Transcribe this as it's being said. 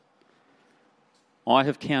I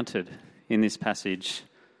have counted in this passage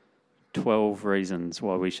 12 reasons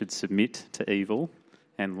why we should submit to evil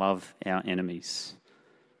and love our enemies.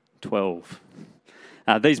 12.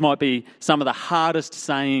 These might be some of the hardest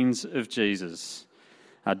sayings of Jesus.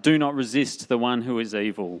 Do not resist the one who is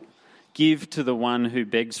evil. Give to the one who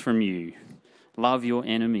begs from you. Love your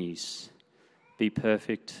enemies. Be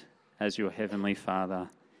perfect as your heavenly Father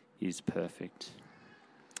is perfect.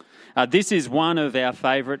 This is one of our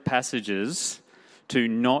favourite passages to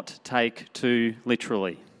not take too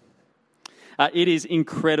literally. It is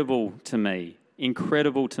incredible to me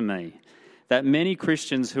that many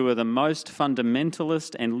Christians who are the most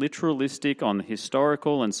fundamentalist and literalistic on the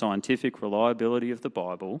historical and scientific reliability of the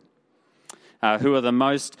Bible, who are the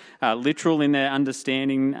most literal in their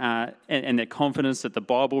understanding and their confidence that the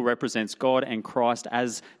Bible represents God and Christ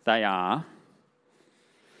as they are,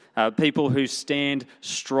 people who stand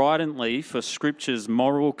stridently for Scripture's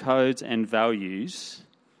moral codes and values,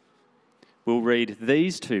 will read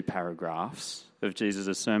these two paragraphs of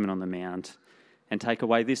Jesus' Sermon on the Mount and take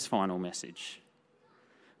away this final message.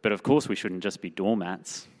 But of course we shouldn't just be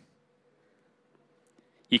doormats.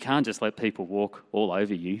 You can't just let people walk all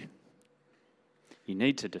over you. You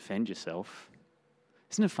need to defend yourself.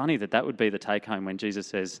 Isn't it funny that would be the take home when Jesus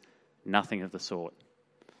says nothing of the sort?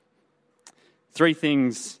 Three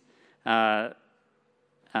things these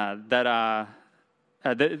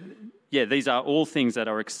are all things that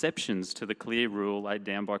are exceptions to the clear rule laid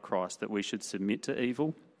down by Christ that we should submit to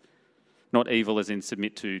evil. Not evil as in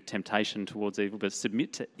submit to temptation towards evil, but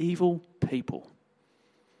submit to evil people.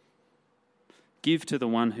 Give to the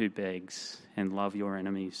one who begs and love your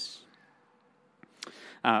enemies.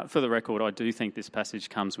 For the record, I do think this passage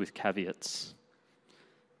comes with caveats.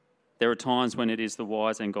 There are times when it is the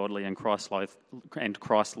wise and godly and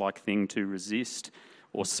Christ-like thing to resist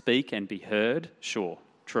or speak and be heard. Sure,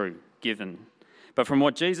 true, given. But from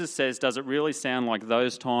what Jesus says, does it really sound like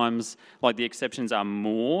those times, like the exceptions are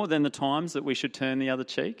more than the times that we should turn the other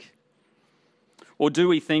cheek? Or do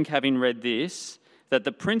we think, having read this, that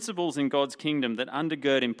the principles in God's kingdom that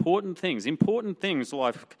undergird important things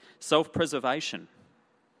like self-preservation,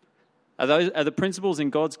 are the principles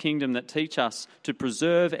in God's kingdom that teach us to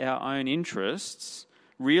preserve our own interests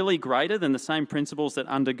really greater than the same principles that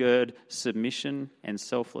undergird submission and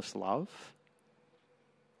selfless love?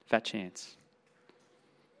 Fat chance.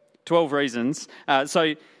 12 reasons.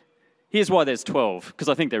 So here's why there's 12, because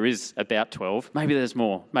I think there is about 12. Maybe there's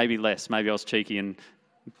more, maybe less. Maybe I was cheeky and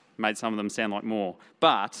made some of them sound like more.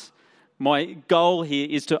 But my goal here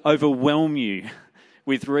is to overwhelm you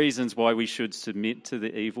with reasons why we should submit to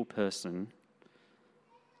the evil person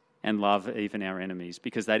and love even our enemies,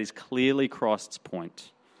 because that is clearly Christ's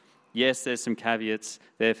point. Yes, there's some caveats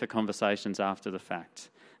there for conversations after the fact,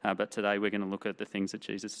 but today we're going to look at the things that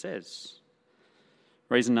Jesus says.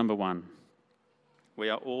 Reason number 1, we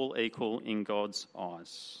are all equal in God's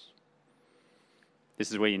eyes.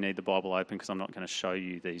 This is where you need the Bible open because I'm not going to show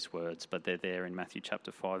you these words, but they're there in Matthew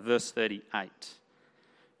chapter 5, verse 38.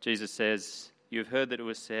 Jesus says, "You have heard that it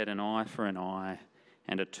was said, an eye for an eye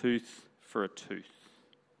and a tooth for a tooth."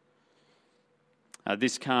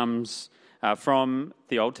 This comes from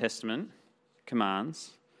the Old Testament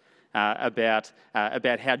commands about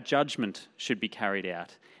how judgment should be carried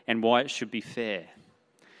out and why it should be fair.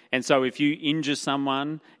 And so if you injure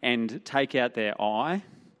someone and take out their eye,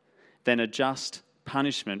 then a just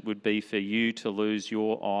punishment would be for you to lose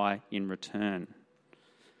your eye in return.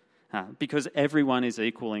 Because everyone is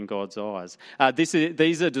equal in God's eyes.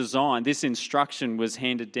 These are designed, this instruction was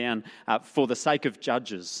handed down for the sake of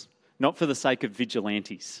judges, not for the sake of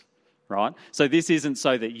vigilantes, right? So this isn't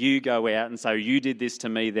so that you go out and say, you did this to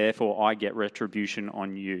me, therefore I get retribution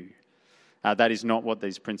on you. That is not what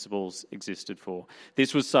these principles existed for.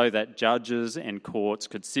 This was so that judges and courts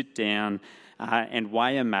could sit down and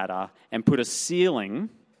weigh a matter and put a ceiling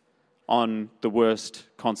on the worst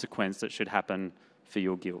consequence that should happen for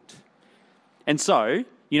your guilt. And so,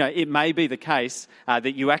 it may be the case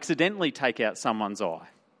that you accidentally take out someone's eye.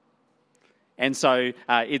 And so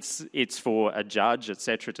it's for a judge,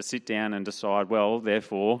 etc., to sit down and decide, well,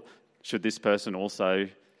 therefore, should this person also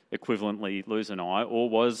equivalently lose an eye, or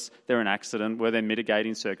was there an accident? Were there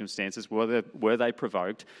mitigating circumstances? Were they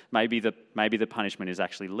provoked? Maybe the punishment is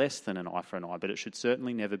actually less than an eye for an eye, but it should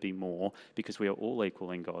certainly never be more because we are all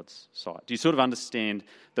equal in God's sight. Do you sort of understand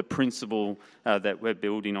the principle that we're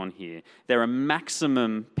building on here? There are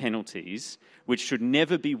maximum penalties which should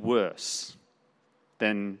never be worse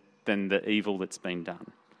than the evil that's been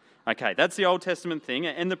done. Okay, that's the Old Testament thing,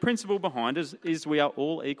 and the principle behind it is we are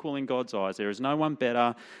all equal in God's eyes. There is no one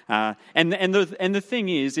better, and the thing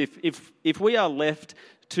is, if we are left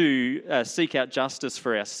to seek out justice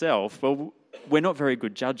for ourselves, well, we're not very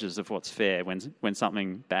good judges of what's fair when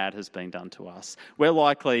something bad has been done to us. We're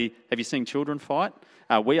likely, have you seen children fight?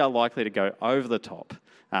 We are likely to go over the top,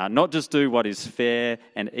 not just do what is fair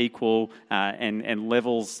and equal and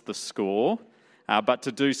levels the score, but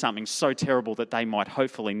to do something so terrible that they might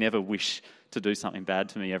hopefully never wish to do something bad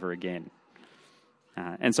to me ever again.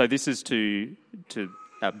 And so this is to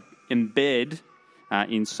embed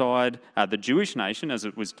inside the Jewish nation, as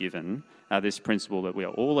it was given, this principle that we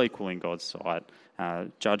are all equal in God's sight.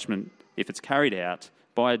 Judgment, if it's carried out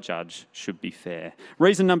by a judge, should be fair.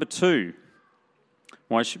 Reason number 2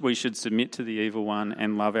 why we should submit to the evil one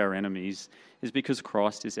and love our enemies is because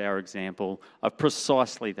Christ is our example of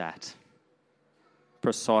precisely that.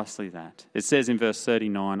 Precisely that. It says in verse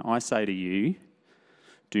 39, I say to you,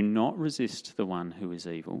 do not resist the one who is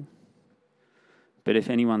evil. But if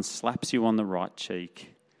anyone slaps you on the right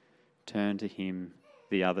cheek, turn to him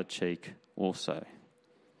the other cheek also.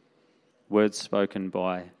 Words spoken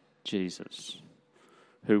by Jesus,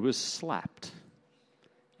 who was slapped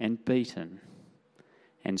and beaten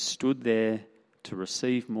and stood there to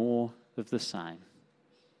receive more of the same.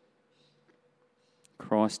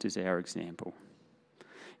 Christ is our example.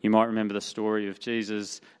 You might remember the story of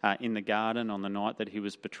Jesus in the garden on the night that he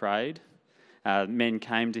was betrayed. Men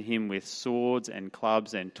came to him with swords and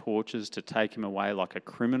clubs and torches to take him away like a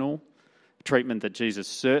criminal, treatment that Jesus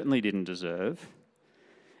certainly didn't deserve.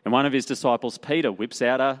 And one of his disciples, Peter, whips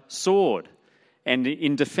out a sword and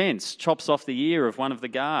in defence chops off the ear of one of the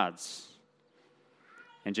guards.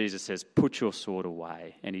 And Jesus says, put your sword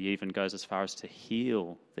away. And he even goes as far as to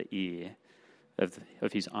heal the ear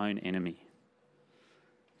of his own enemy.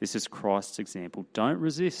 This is Christ's example. Don't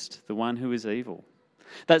resist the one who is evil.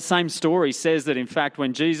 That same story says that, in fact,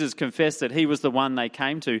 when Jesus confessed that he was the one they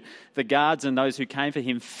came to, the guards and those who came for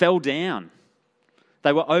him fell down.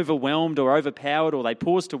 They were overwhelmed or overpowered, or they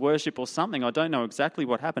paused to worship or something. I don't know exactly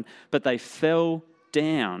what happened, but they fell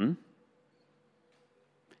down,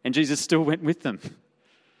 and Jesus still went with them.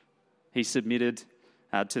 He submitted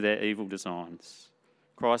to their evil designs.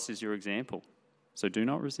 Christ is your example, so do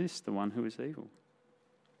not resist the one who is evil.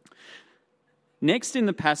 Next in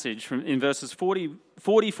the passage, in verses 40,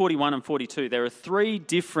 41 and 42, there are 3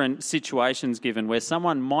 different situations given where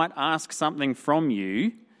someone might ask something from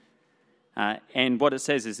you, and what it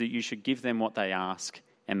says is that you should give them what they ask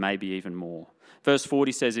and maybe even more. Verse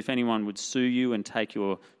 40 says, if anyone would sue you and take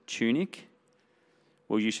your tunic,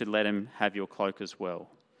 well, you should let him have your cloak as well.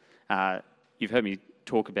 You've heard me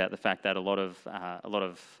talk about the fact that a lot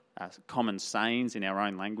of common sayings in our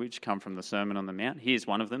own language come from the Sermon on the Mount. Here's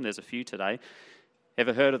one of them. There's a few today.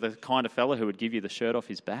 Ever heard of the kind of fella who would give you the shirt off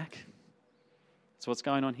his back? That's what's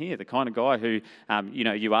going on here. The kind of guy who,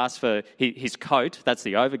 you ask for his coat, that's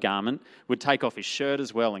the overgarment, would take off his shirt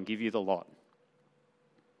as well and give you the lot.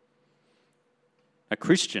 A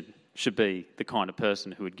Christian should be the kind of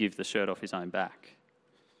person who would give the shirt off his own back.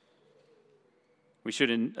 We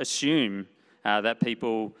shouldn't assume that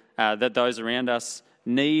people, that those around us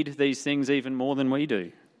need these things even more than we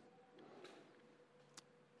do.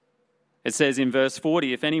 It says in verse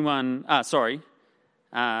 40, if anyone, in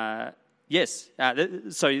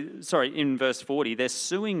verse 40, they're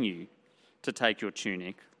suing you to take your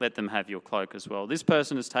tunic, let them have your cloak as well. This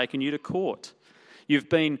person has taken you to court. You've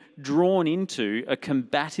been drawn into a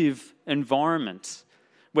combative environment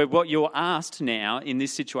where what you're asked now in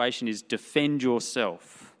this situation is defend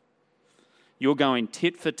yourself. You're going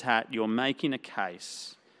tit for tat, you're making a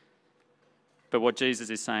case. But what Jesus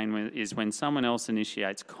is saying is when someone else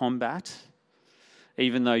initiates combat,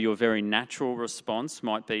 even though your very natural response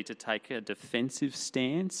might be to take a defensive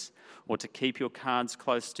stance or to keep your cards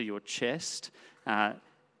close to your chest,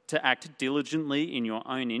 to act diligently in your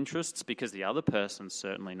own interests because the other person's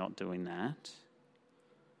certainly not doing that,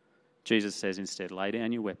 Jesus says instead, lay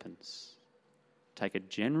down your weapons. Take a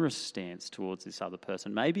generous stance towards this other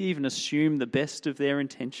person. Maybe even assume the best of their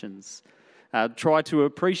intentions. Try to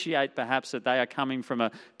appreciate perhaps that they are coming from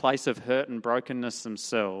a place of hurt and brokenness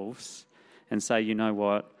themselves and say, you know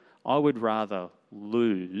what, I would rather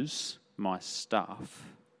lose my stuff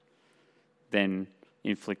than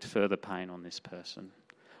inflict further pain on this person.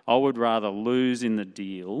 I would rather lose in the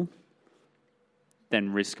deal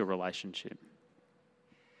than risk a relationship.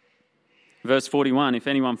 Verse 41, if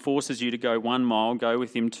anyone forces you to go 1 mile, go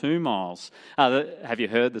with him 2 miles. Have you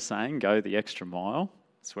heard the saying, go the extra mile?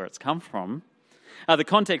 That's where it's come from. The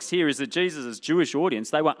context here is that Jesus' Jewish audience,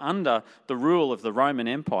 they were under the rule of the Roman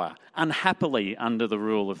Empire, unhappily under the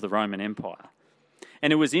rule of the Roman Empire.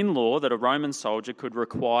 And it was in law that a Roman soldier could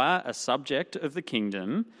require a subject of the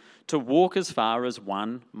kingdom to walk as far as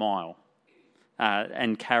 1 mile.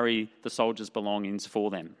 and carry the soldiers' belongings for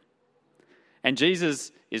them. And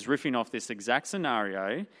Jesus is riffing off this exact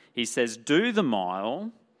scenario. He says, do the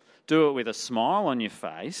mile, do it with a smile on your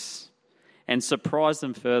face, and surprise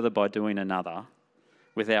them further by doing another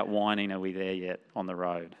without whining, are we there yet, on the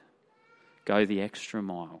road. Go the extra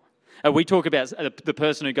mile. We talk about the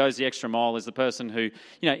person who goes the extra mile is the person who,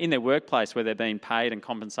 in their workplace where they're being paid and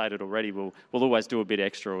compensated already will always do a bit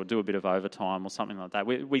extra or do a bit of overtime or something like that.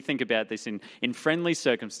 We think about this in friendly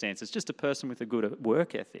circumstances, just a person with a good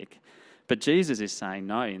work ethic. But Jesus is saying,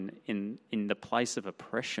 no, in the place of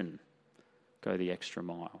oppression, go the extra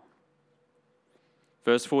mile.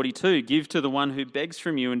 Verse 42, give to the one who begs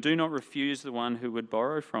from you and do not refuse the one who would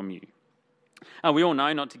borrow from you. We all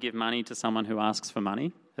know not to give money to someone who asks for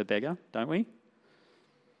money, a beggar, don't we?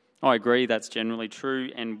 I agree that's generally true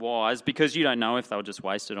and wise because you don't know if they'll just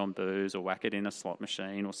waste it on booze or whack it in a slot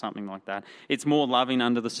machine or something like that. It's more loving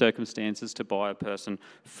under the circumstances to buy a person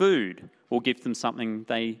food or give them something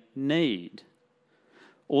they need.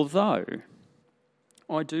 Although,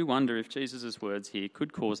 I do wonder if Jesus' words here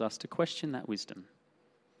could cause us to question that wisdom.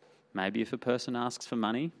 Maybe if a person asks for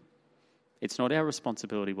money, it's not our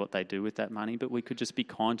responsibility what they do with that money, but we could just be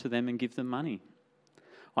kind to them and give them money.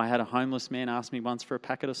 I had a homeless man ask me once for a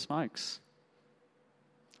packet of smokes.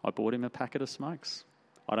 I bought him a packet of smokes.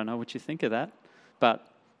 I don't know what you think of that, but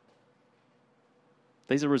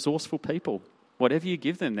these are resourceful people. Whatever you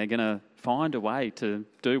give them, they're going to find a way to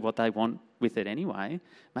do what they want with it anyway.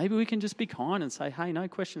 Maybe we can just be kind and say, hey, no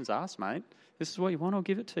questions asked, mate. This is what you want, I'll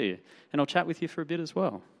give it to you. And I'll chat with you for a bit as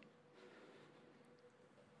well.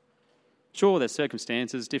 Sure, there's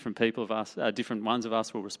circumstances, different ones of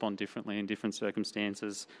us will respond differently in different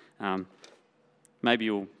circumstances. Maybe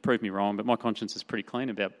you'll prove me wrong, but my conscience is pretty clean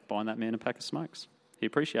about buying that man a pack of smokes. He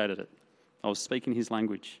appreciated it. I was speaking his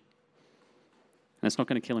language. And it's not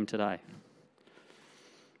going to kill him today.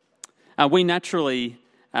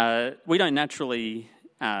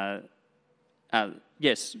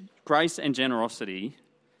 Yes, grace and generosity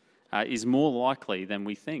is more likely than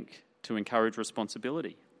we think to encourage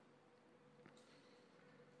responsibility.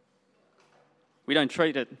 We don't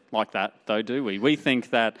treat it like that, though, do we? We think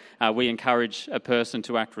that we encourage a person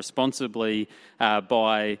to act responsibly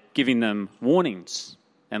by giving them warnings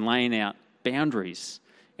and laying out boundaries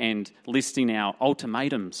and listing out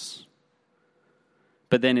ultimatums.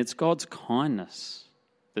 But then it's God's kindness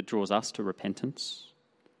that draws us to repentance.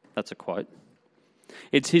 That's a quote.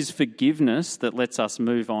 It's his forgiveness that lets us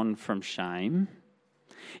move on from shame.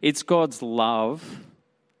 It's God's love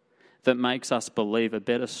that makes us believe a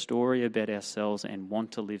better story about ourselves and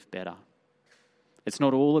want to live better. It's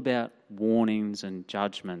not all about warnings and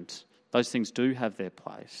judgment. Those things do have their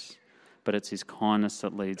place, but it's his kindness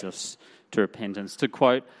that leads us to repentance. To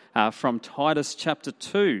quote from Titus chapter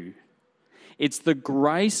 2, it's the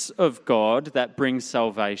grace of God that brings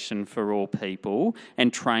salvation for all people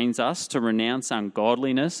and trains us to renounce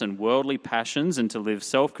ungodliness and worldly passions and to live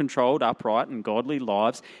self-controlled, upright and godly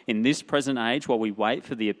lives in this present age while we wait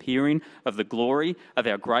for the appearing of the glory of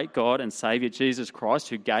our great God and Saviour Jesus Christ,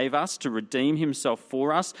 who gave us to redeem himself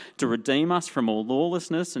for us, to redeem us from all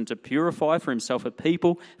lawlessness and to purify for himself a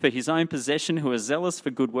people for his own possession who are zealous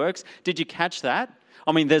for good works. Did you catch that?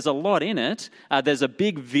 I mean, there's a lot in it. There's a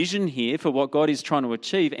big vision here for what God is trying to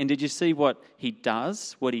achieve. And did you see what he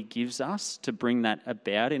does, what he gives us to bring that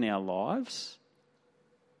about in our lives?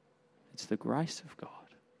 It's the grace of God.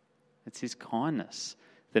 It's his kindness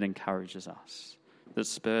that encourages us, that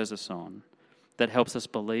spurs us on, that helps us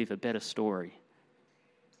believe a better story.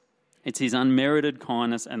 It's his unmerited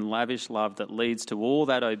kindness and lavish love that leads to all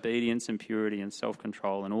that obedience and purity and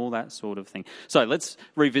self-control and all that sort of thing. So let's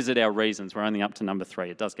revisit our reasons. We're only up to number 3.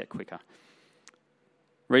 It does get quicker.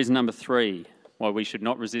 Reason number 3, why we should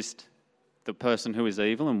not resist the person who is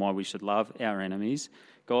evil and why we should love our enemies.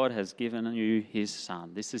 God has given you his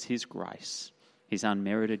Son. This is his grace, his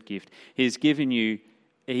unmerited gift. He has given you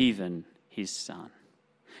even his Son.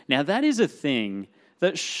 Now that is a thing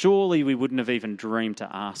that surely we wouldn't have even dreamed to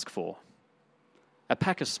ask for. A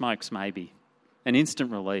pack of smokes, maybe. An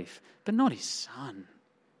instant relief. But not his Son.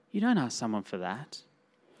 You don't ask someone for that.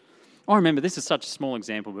 I remember, this is such a small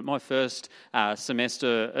example, but my first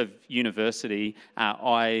semester of university,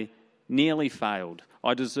 I nearly failed.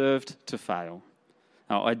 I deserved to fail.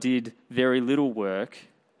 I did very little work.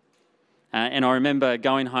 And I remember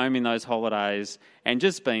going home in those holidays and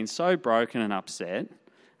just being so broken and upset.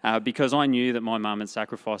 Because I knew that my mum had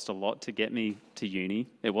sacrificed a lot to get me to uni.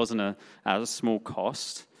 It wasn't a small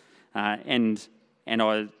cost. And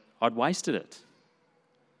I'd wasted it.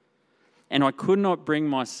 And I could not bring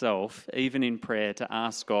myself, even in prayer, to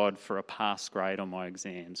ask God for a pass grade on my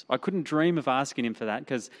exams. I couldn't dream of asking him for that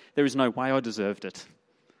because there is no way I deserved it.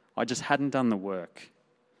 I just hadn't done the work.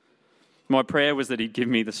 My prayer was that he'd give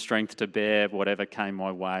me the strength to bear whatever came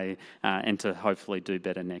my way and to hopefully do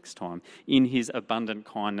better next time. In his abundant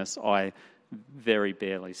kindness, I very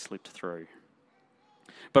barely slipped through.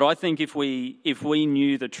 But I think if we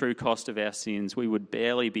knew the true cost of our sins, we would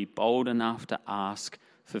barely be bold enough to ask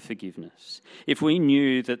for forgiveness. If we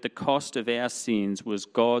knew that the cost of our sins was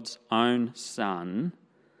God's own Son,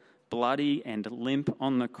 bloody and limp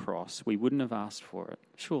on the cross, we wouldn't have asked for it.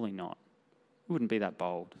 Surely not. We wouldn't be that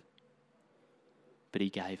bold. But he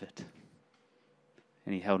gave it.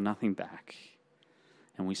 And he held nothing back.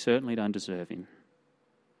 And we certainly don't deserve him.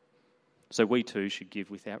 So we too should give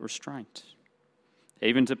without restraint.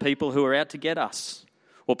 Even to people who are out to get us,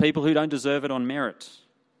 or people who don't deserve it on merit.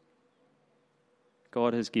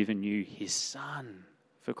 God has given you his Son,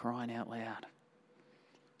 for crying out loud.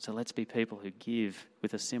 So let's be people who give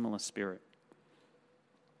with a similar spirit.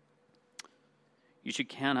 You should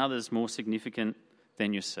count others more significant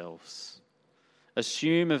than yourselves.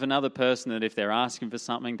 Assume of another person that if they're asking for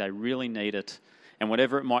something, they really need it. And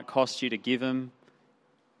whatever it might cost you to give them,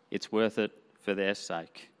 it's worth it for their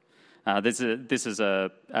sake. This is a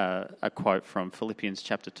quote from Philippians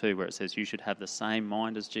chapter 2 where it says, you should have the same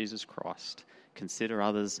mind as Jesus Christ. Consider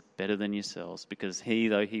others better than yourselves, because he,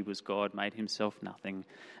 though he was God, made himself nothing.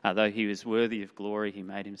 Though he was worthy of glory, he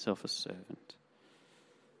made himself a servant.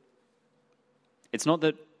 It's not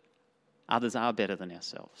that others are better than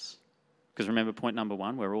ourselves. Because remember, point number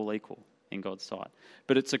 1, we're all equal in God's sight.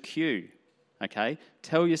 But it's a cue, okay?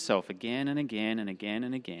 Tell yourself again and again and again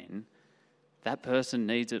and again, that person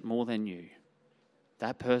needs it more than you.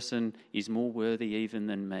 That person is more worthy even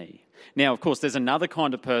than me. Now, of course, there's another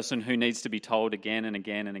kind of person who needs to be told again and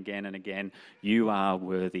again and again and again, you are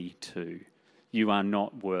worthy too. You are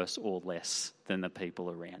not worse or less than the people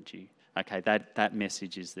around you. Okay, that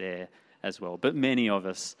message is there as well. But many of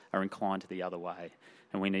us are inclined to the other way,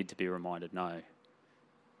 and we need to be reminded, no,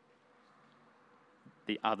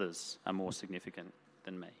 the others are more significant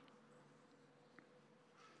than me.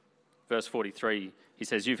 Verse 43, he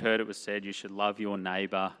says, you've heard it was said, you should love your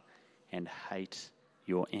neighbour and hate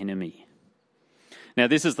your enemy. Now,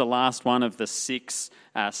 this is the last one of the 6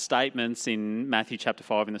 statements in Matthew chapter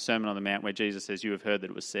 5 in the Sermon on the Mount where Jesus says, you have heard that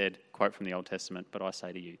it was said, quote from the Old Testament, but I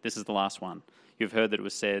say to you. This is the last one. You've heard that it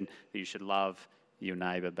was said that you should love your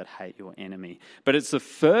neighbour but hate your enemy. But it's the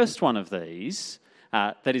first one of these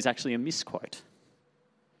that is actually a misquote.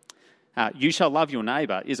 You shall love your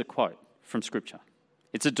neighbour is a quote from Scripture.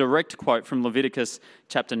 It's a direct quote from Leviticus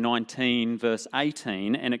chapter 19, verse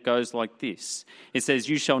 18, and it goes like this. It says,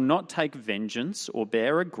 you shall not take vengeance or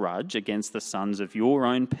bear a grudge against the sons of your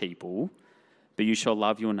own people, but you shall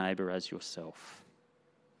love your neighbour as yourself.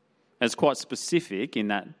 And it's quite specific in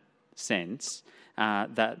that sense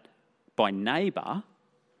that by neighbour,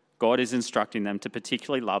 God is instructing them to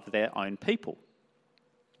particularly love their own people.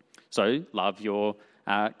 So love your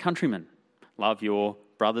countrymen, love your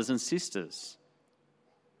brothers and sisters.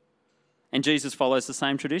 And Jesus follows the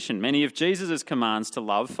same tradition. Many of Jesus' commands to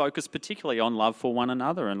love focus particularly on love for one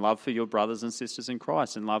another and love for your brothers and sisters in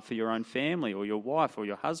Christ and love for your own family or your wife or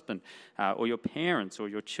your husband or your parents or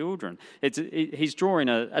your children. He's drawing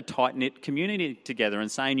a tight-knit community together and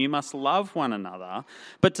saying you must love one another.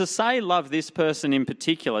 But to say love this person in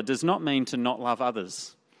particular does not mean to not love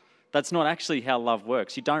others. That's not actually how love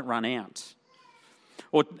works. You don't run out.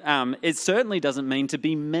 Or it certainly doesn't mean to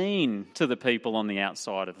be mean to the people on the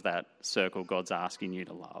outside of that circle God's asking you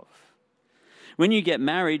to love. When you get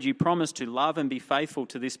married, you promise to love and be faithful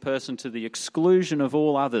to this person to the exclusion of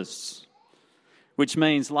all others, which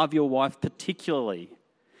means love your wife particularly.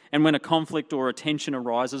 And when a conflict or a tension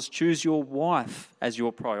arises, choose your wife as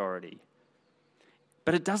your priority.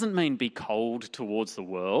 But it doesn't mean be cold towards the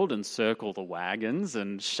world and circle the wagons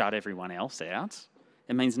and shut everyone else out.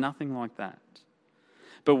 It means nothing like that.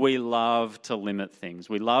 But we love to limit things.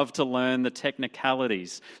 We love to learn the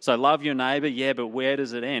technicalities. So love your neighbour, yeah, but where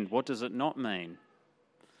does it end? What does it not mean?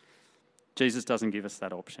 Jesus doesn't give us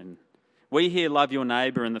that option. We hear love your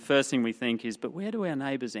neighbour and the first thing we think is, but where do our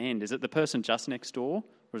neighbours end? Is it the person just next door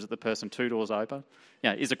or is it the person 2 doors over?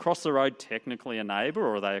 Yeah, is across the road technically a neighbour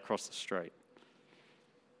or are they across the street?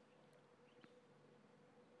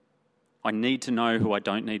 I need to know who I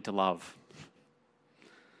don't need to love.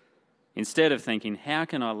 Instead of thinking, how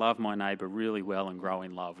can I love my neighbour really well and grow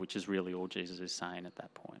in love, which is really all Jesus is saying at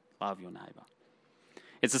that point. Love your neighbour.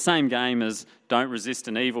 It's the same game as don't resist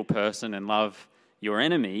an evil person and love your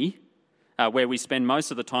enemy, where we spend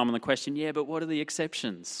most of the time on the question, yeah, but what are the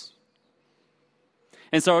exceptions?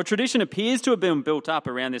 And so a tradition appears to have been built up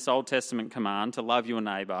around this Old Testament command to love your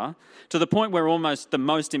neighbour, to the point where almost the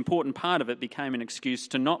most important part of it became an excuse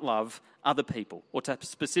to not love other people, or to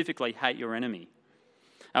specifically hate your enemy,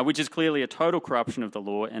 which is clearly a total corruption of the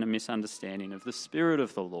law and a misunderstanding of the spirit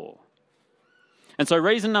of the law. And so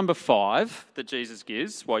reason number 5 that Jesus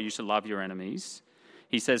gives why you should love your enemies,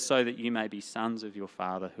 he says, so that you may be sons of your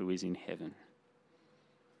Father who is in heaven.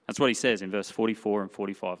 That's what he says in verse 44 and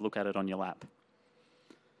 45. Look at it on your lap.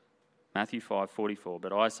 Matthew 5:44,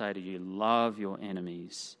 but I say to you, love your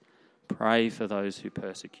enemies, pray for those who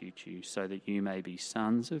persecute you, so that you may be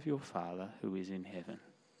sons of your Father who is in heaven.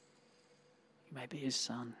 You may be his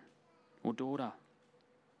son or daughter.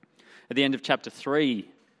 At the end of chapter 3,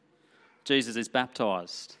 Jesus is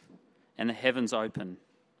baptised and the heavens open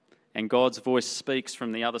and God's voice speaks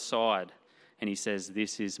from the other side and he says,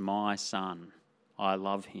 this is my son, I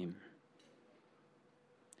love him.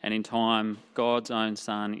 And in time, God's own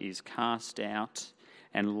Son is cast out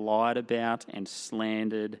and lied about and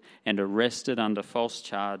slandered and arrested under false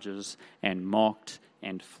charges and mocked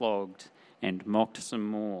and flogged and mocked some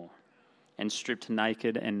more and stripped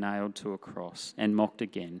naked and nailed to a cross and mocked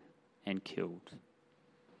again and killed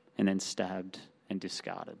and then stabbed and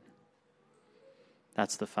discarded.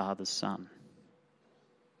 That's the Father's Son.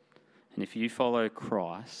 And if you follow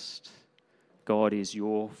Christ, God is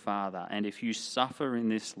your Father, and if you suffer in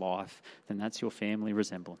this life, then that's your family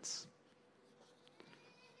resemblance.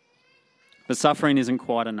 But suffering isn't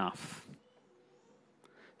quite enough.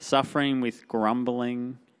 Suffering with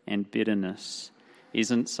grumbling and bitterness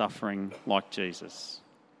isn't suffering like Jesus.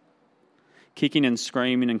 Kicking and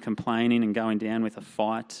screaming and complaining and going down with a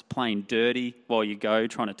fight, playing dirty while you go,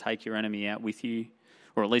 trying to take your enemy out with you,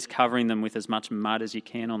 or at least covering them with as much mud as you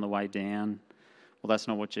can on the way down. Well, that's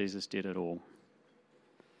not what Jesus did at all.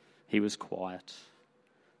 He was quiet.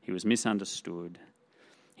 He was misunderstood.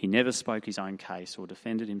 He never spoke his own case or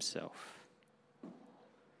defended himself.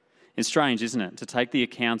 It's strange, isn't it, to take the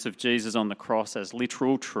accounts of Jesus on the cross as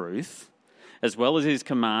literal truth, as well as his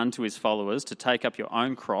command to his followers to take up your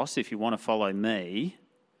own cross if you want to follow me,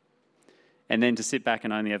 and then to sit back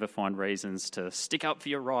and only ever find reasons to stick up for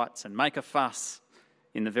your rights and make a fuss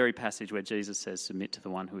in the very passage where Jesus says, submit to the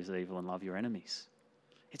one who is evil and love your enemies.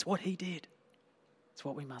 It's what he did. It's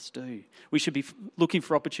what we must do. We should be looking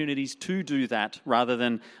for opportunities to do that rather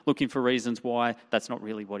than looking for reasons why that's not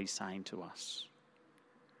really what he's saying to us.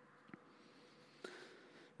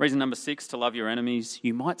 Reason number 6, to love your enemies,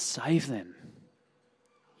 you might save them.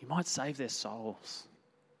 You might save their souls.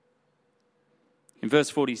 In verse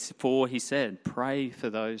 44, he said, pray for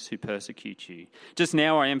those who persecute you. Just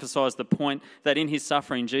now I emphasised the point that in his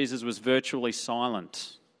suffering, Jesus was virtually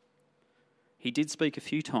silent. He did speak a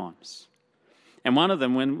few times. And one of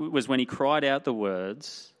them was when he cried out the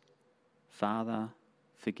words, Father,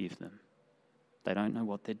 forgive them. They don't know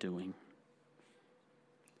what they're doing.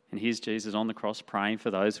 And here's Jesus on the cross praying for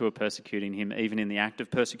those who are persecuting him, even in the act of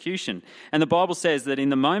persecution. And the Bible says that in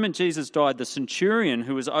the moment Jesus died, the centurion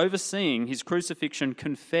who was overseeing his crucifixion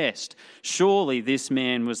confessed, surely this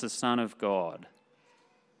man was the Son of God.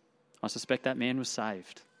 I suspect that man was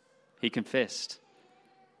saved. He confessed.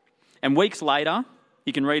 And weeks later,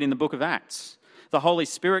 you can read in the book of Acts, the Holy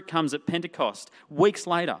Spirit comes at Pentecost, weeks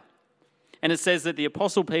later. And it says that the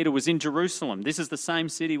Apostle Peter was in Jerusalem. This is the same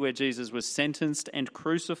city where Jesus was sentenced and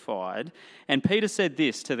crucified. And Peter said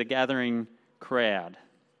this to the gathering crowd.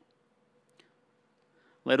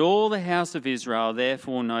 Let all the house of Israel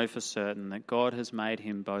therefore know for certain that God has made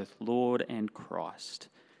him both Lord and Christ,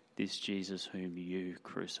 this Jesus whom you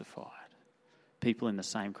crucified. People in the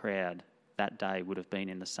same crowd that day would have been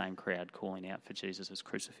in the same crowd calling out for Jesus'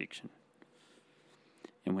 crucifixion.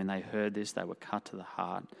 And when they heard this, they were cut to the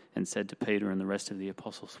heart and said to Peter and the rest of the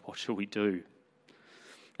apostles, what shall we do?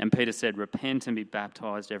 And Peter said, repent and be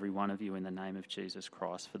baptised, every one of you, in the name of Jesus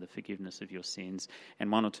Christ for the forgiveness of your sins.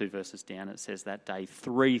 And 1 or 2 verses down, it says that day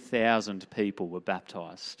 3,000 people were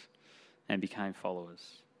baptised and became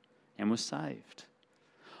followers and were saved.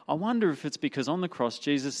 I wonder if it's because on the cross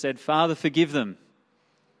Jesus said, Father, forgive them.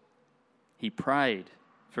 He prayed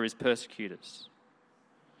for his persecutors.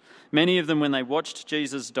 Many of them, when they watched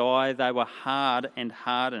Jesus die, they were hard and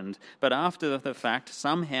hardened. But after the fact,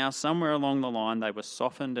 somehow, somewhere along the line, they were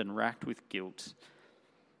softened and racked with guilt.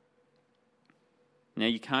 Now,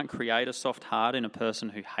 you can't create a soft heart in a person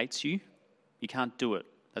who hates you. You can't do it.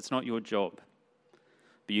 That's not your job.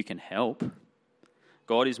 But you can help.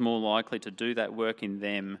 God is more likely to do that work in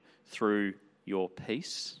them through your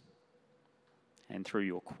peace and through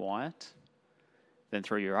your quiet than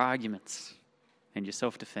through your arguments and your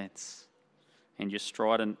self-defense and your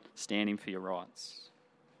strident standing for your rights.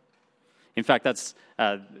 In fact, that's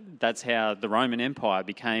how the Roman Empire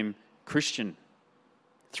became Christian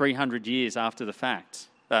 300 years after the fact,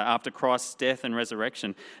 after Christ's death and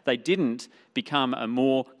resurrection. They didn't become a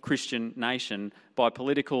more Christian nation by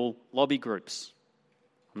political lobby groups.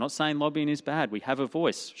 I'm not saying lobbying is bad. We have a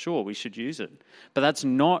voice. Sure, we should use it. But that's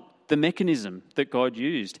not the mechanism that God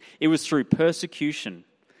used. It was through persecution.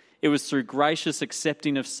 It was through gracious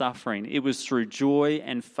accepting of suffering. It was through joy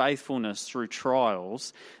and faithfulness through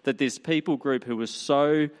trials that this people group who was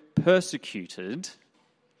so persecuted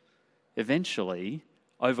eventually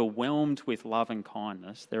overwhelmed with love and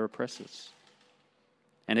kindness their oppressors.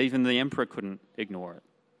 And even the emperor couldn't ignore it.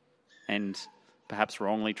 And perhaps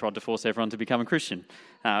wrongly tried to force everyone to become a Christian.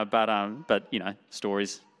 But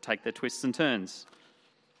stories take their twists and turns.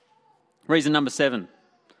 Reason number 7,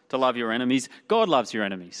 to love your enemies. God loves your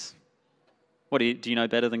enemies. Do you know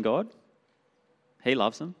better than God? He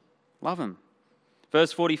loves them. Love them.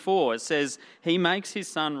 Verse 44, it says, He makes his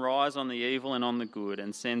sun rise on the evil and on the good,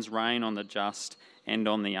 and sends rain on the just and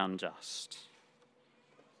on the unjust.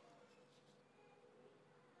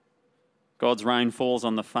 God's rain falls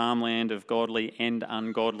on the farmland of godly and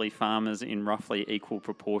ungodly farmers in roughly equal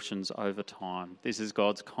proportions over time. This is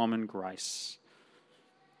God's common grace.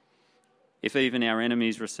 If even our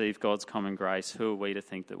enemies receive God's common grace, who are we to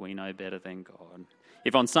think that we know better than God?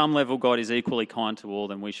 If on some level God is equally kind to all,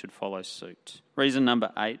 then we should follow suit. Reason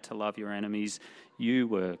number 8, to love your enemies. You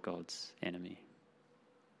were God's enemy.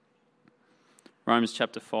 Romans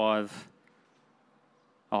chapter 5.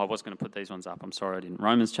 I was going to put these ones up. I'm sorry I didn't.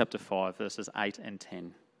 Romans chapter 5, verses 8 and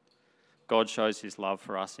 10. God shows his love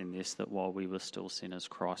for us in this, that while we were still sinners,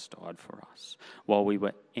 Christ died for us. While we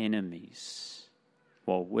were enemies,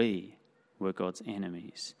 while we were God's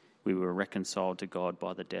enemies, we were reconciled to God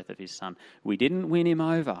by the death of his Son. We didn't win him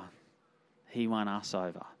over. He won us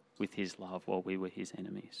over with his love while we were his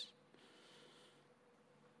enemies.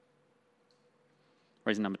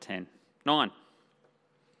 Reason number 10. 9.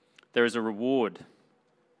 There is a reward.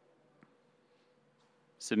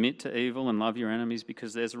 Submit to evil and love your enemies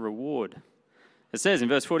because there's a reward. It says in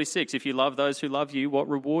verse 46, if you love those who love you, what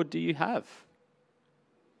reward do you have?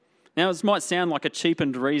 Now, this might sound like a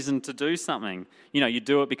cheapened reason to do something. You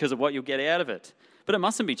do it because of what you'll get out of it. But it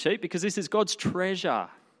mustn't be cheap because this is God's treasure.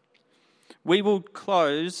 We will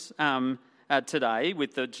close today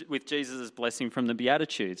with Jesus' blessing from the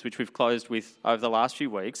Beatitudes, which we've closed with over the last few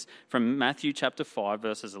weeks, from Matthew chapter 5,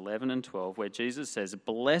 verses 11 and 12, where Jesus says,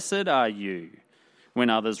 Blessed are you when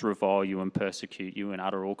others revile you and persecute you and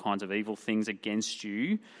utter all kinds of evil things against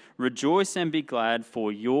you. Rejoice and be glad,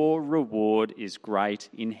 for your reward is great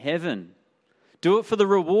in heaven. Do it for the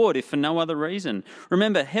reward, if for no other reason.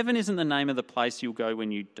 Remember, heaven isn't the name of the place you'll go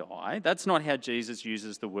when you die. That's not how Jesus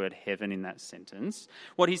uses the word heaven in that sentence.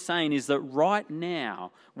 What he's saying is that right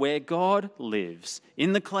now, where God lives,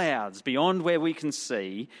 in the clouds, beyond where we can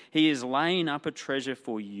see, he is laying up a treasure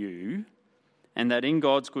for you, and that in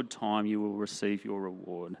God's good time you will receive your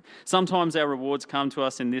reward. Sometimes our rewards come to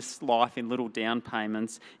us in this life in little down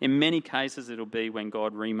payments. In many cases it'll be when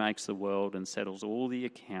God remakes the world and settles all the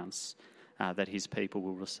accounts that his people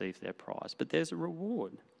will receive their prize. But there's a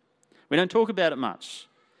reward. We don't talk about it much.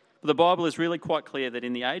 But the Bible is really quite clear that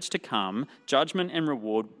in the age to come, judgment and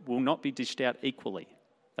reward will not be dished out equally.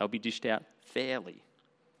 They'll be dished out fairly.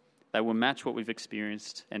 They will match what we've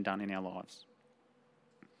experienced and done in our lives.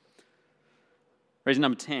 Reason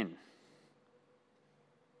number 10.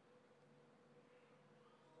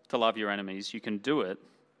 To love your enemies, you can do it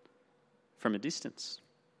from a distance.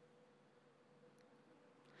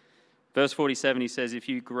 Verse 47, he says, if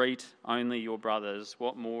you greet only your brothers,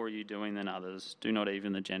 what more are you doing than others? Do not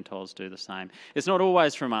even the Gentiles do the same? It's not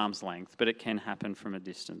always from arm's length, but it can happen from a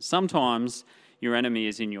distance. Sometimes your enemy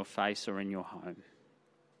is in your face or in your home.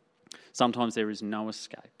 Sometimes there is no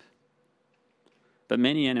escape. But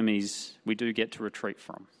many enemies we do get to retreat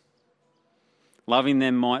from. Loving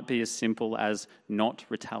them might be as simple as not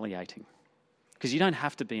retaliating, because you don't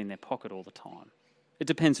have to be in their pocket all the time. It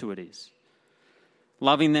depends who it is.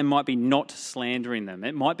 Loving them might be not slandering them.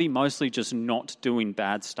 It might be mostly just not doing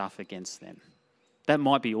bad stuff against them. That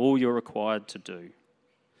might be all you're required to do.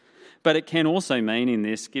 But it can also mean in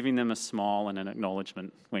this giving them a smile and an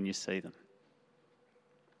acknowledgement when you see them.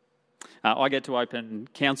 I get to open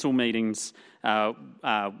council meetings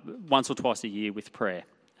once or twice a year with prayer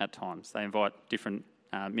at times. They invite different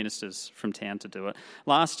ministers from town to do it.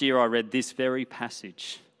 Last year I read this very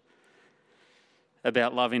passage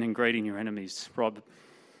about loving and greeting your enemies right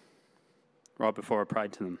before I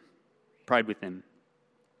prayed with them.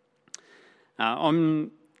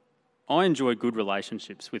 I enjoy good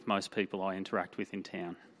relationships with most people I interact with in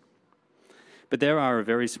town. But there are a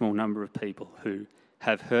very small number of people who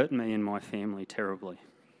have hurt me and my family terribly.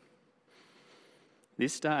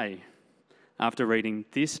 This day, after reading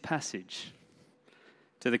this passage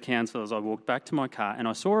to the counsellors, I walked back to my car and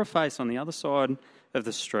I saw a face on the other side of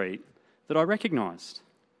the street that I recognised.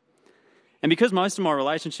 And because most of my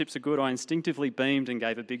relationships are good, I instinctively beamed and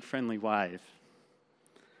gave a big friendly wave.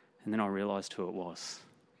 And then I realised who it was.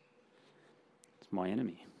 It's my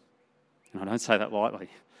enemy. And I don't say that lightly.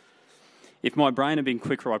 If my brain had been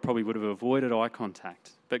quicker, I probably would have avoided eye contact.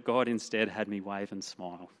 But God instead had me wave and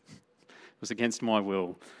smile. It was against my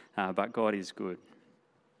will, but God is good.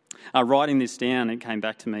 Writing this down, it came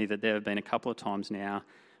back to me that there have been a couple of times now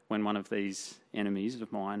when one of these enemies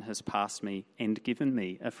of mine has passed me and given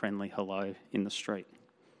me a friendly hello in the street.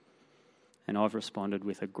 And I've responded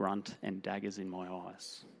with a grunt and daggers in my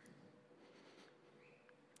eyes.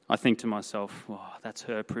 I think to myself, oh, that's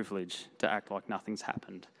her privilege to act like nothing's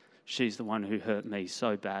happened. She's the one who hurt me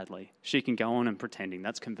so badly. She can go on and pretending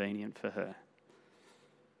that's convenient for her.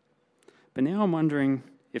 But now I'm wondering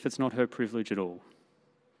if it's not her privilege at all.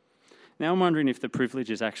 Now I'm wondering if the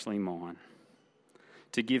privilege is actually mine.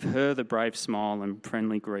 To give her the brave smile and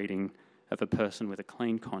friendly greeting of a person with a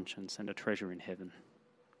clean conscience and a treasure in heaven.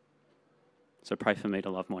 So pray for me to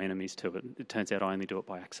love my enemies too. It turns out I only do it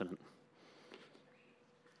by accident.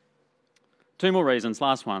 2 more reasons,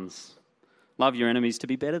 last ones. Love your enemies to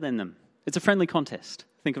be better than them. It's a friendly contest.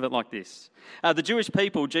 Think of it like this. The Jewish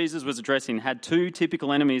people Jesus was addressing had 2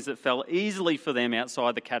 typical enemies that fell easily for them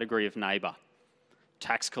outside the category of neighbour.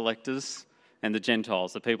 Tax collectors and the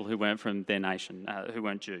Gentiles, the people who weren't from their nation, who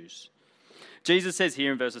weren't Jews. Jesus says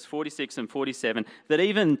here in verses 46 and 47 that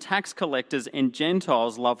even tax collectors and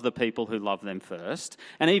Gentiles love the people who love them first,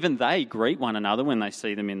 and even they greet one another when they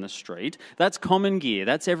see them in the street. That's common gear.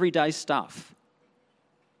 That's everyday stuff.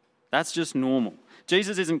 That's just normal.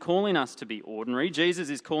 Jesus isn't calling us to be ordinary. Jesus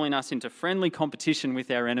is calling us into friendly competition with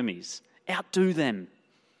our enemies. Outdo them.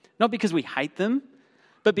 Not because we hate them,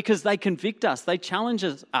 but because they convict us, they challenge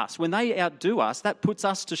us. When they outdo us, that puts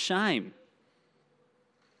us to shame.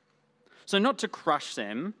 So not to crush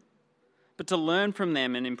them, but to learn from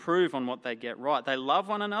them and improve on what they get right. They love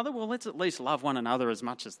one another. Well, let's at least love one another as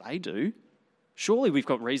much as they do. Surely we've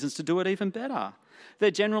got reasons to do it even better.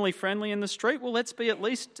 They're generally friendly in the street. Well, let's be at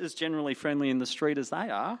least as generally friendly in the street as they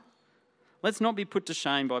are. Let's not be put to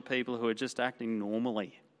shame by people who are just acting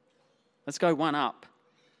normally. Let's go one up.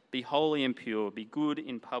 Be holy and pure. Be good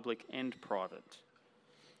in public and private.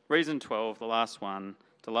 Reason 12, the last one,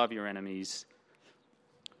 to love your enemies.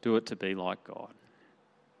 Do it to be like God.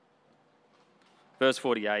 Verse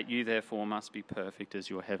 48, you therefore must be perfect as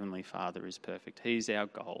your heavenly Father is perfect. He is our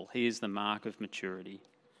goal. He is the mark of maturity.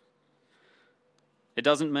 It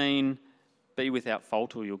doesn't mean be without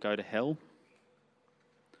fault or you'll go to hell.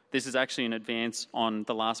 This is actually an advance on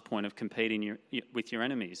the last point of competing with your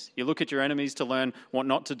enemies. You look at your enemies to learn what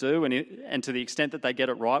not to do, and to the extent that they get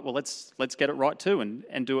it right, well, let's get it right too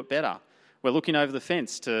and do it better. We're looking over the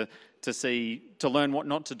fence to learn what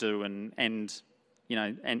not to do and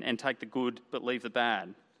take the good but leave the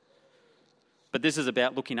bad. But this is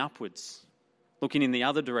about looking upwards, looking in the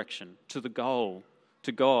other direction, to the goal,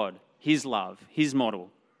 to God, His love, His model.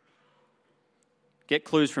 Get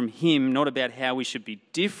clues from Him, not about how we should be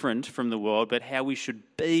different from the world, but how we should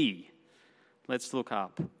be. Let's look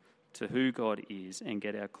up to who God is and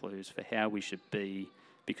get our clues for how we should be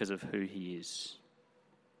because of who He is.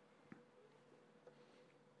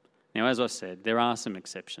 Now, as I said, there are some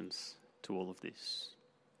exceptions to all of this.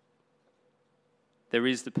 There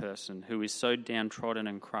is the person who is so downtrodden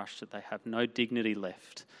and crushed that they have no dignity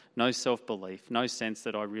left, no self-belief, no sense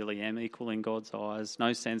that I really am equal in God's eyes,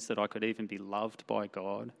 no sense that I could even be loved by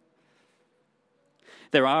God.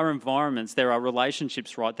 There are environments, there are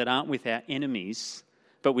relationships, right, that aren't with our enemies,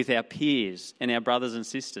 but with our peers and our brothers and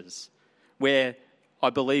sisters, where I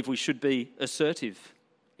believe we should be assertive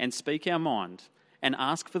and speak our mind and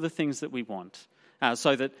ask for the things that we want,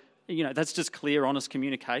 so that, that's just clear, honest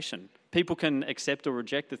communication. People can accept or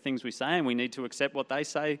reject the things we say, and we need to accept what they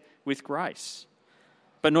say with grace.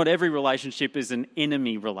 But not every relationship is an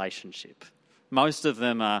enemy relationship. Most of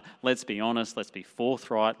them are, let's be honest, let's be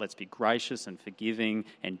forthright, let's be gracious and forgiving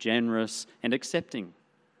and generous and accepting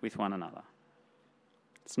with one another.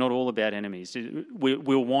 It's not all about enemies.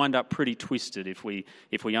 We'll wind up pretty twisted if we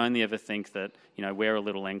only ever think that, we're a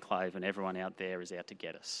little enclave and everyone out there is out to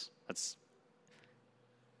get us. That's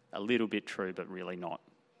a little bit true, but really not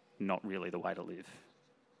really the way to live.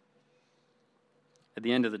 At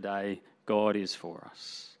the end of the day, God is for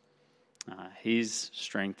us. His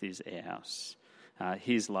strength is ours.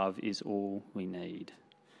 His love is all we need.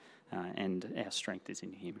 And our strength is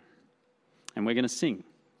in Him. And we're going to sing,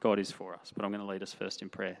 God is for us. But I'm going to lead us first in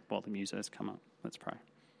prayer while the musos come up. Let's pray.